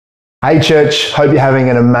Hey church, hope you're having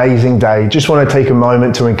an amazing day. Just want to take a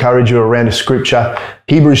moment to encourage you around a scripture.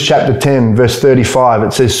 Hebrews chapter 10, verse 35,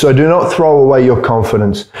 it says, "So do not throw away your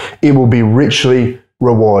confidence. It will be richly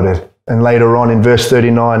rewarded." And later on in verse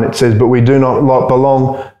 39, it says, "But we do not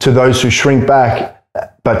belong to those who shrink back,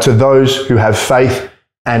 but to those who have faith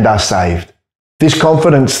and are saved." This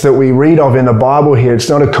confidence that we read of in the Bible here, it's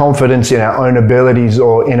not a confidence in our own abilities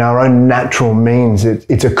or in our own natural means.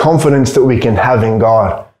 It's a confidence that we can have in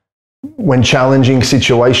God. When challenging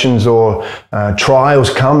situations or trials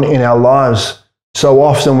come in our lives, so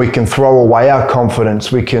often we can throw away our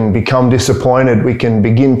confidence. We can become disappointed. We can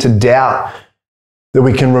begin to doubt that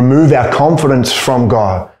we can remove our confidence from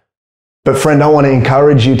God. But friend, I want to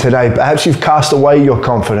encourage you today. Perhaps you've cast away your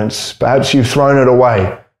confidence. Perhaps you've thrown it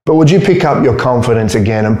away. But would you pick up your confidence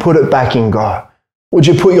again and put it back in God? Would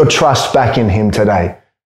you put your trust back in Him today?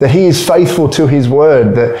 That He is faithful to His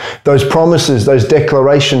word, that those promises, those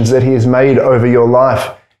declarations that He has made over your life,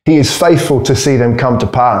 He is faithful to see them come to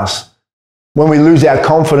pass. When we lose our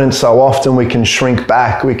confidence so often, we can shrink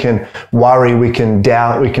back, we can worry, we can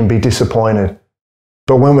doubt, we can be disappointed.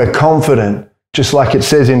 But when we're confident, just like it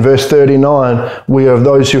says in verse 39, we are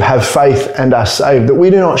those who have faith and are saved, that we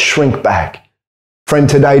do not shrink back. Friend,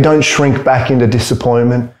 today, don't shrink back into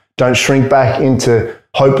disappointment. Don't shrink back into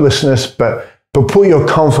hopelessness, but put your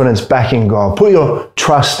confidence back in God. Put your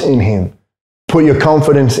trust in Him. Put your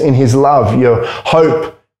confidence in His love, your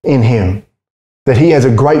hope in Him. That He has a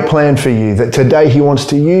great plan for you, that today He wants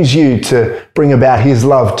to use you to bring about His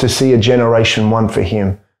love to see a generation won for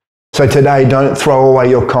Him. So today, don't throw away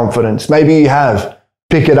your confidence. Maybe you have.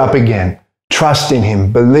 Pick it up again. Trust in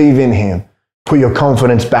Him. Believe in Him. Put your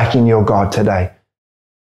confidence back in your God today.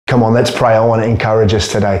 Come on, let's pray. I want to encourage us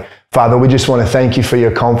today. Father, we just want to thank You for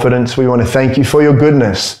Your confidence. We want to thank You for Your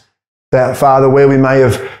goodness. That, Father, where we may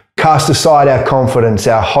have cast aside our confidence,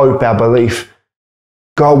 our hope, our belief,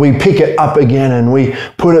 God, we pick it up again and we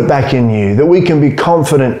put it back in You, that we can be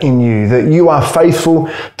confident in You, that You are faithful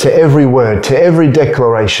to every word, to every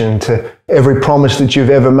declaration, to every promise that You've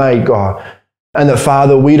ever made, God. And that,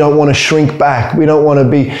 Father, we don't want to shrink back. We don't want to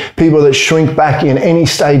be people that shrink back in any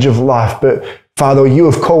stage of life, but Father, You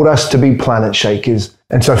have called us to be Planetshakers.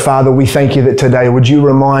 And so, Father, we thank You that today, would You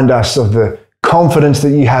remind us of the confidence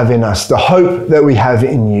that You have in us, the hope that we have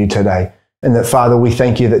in You today. And that, Father, we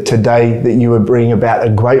thank You that today that You would bring about a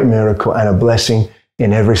great miracle and a blessing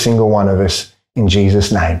in every single one of us. In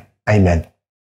Jesus' name, amen.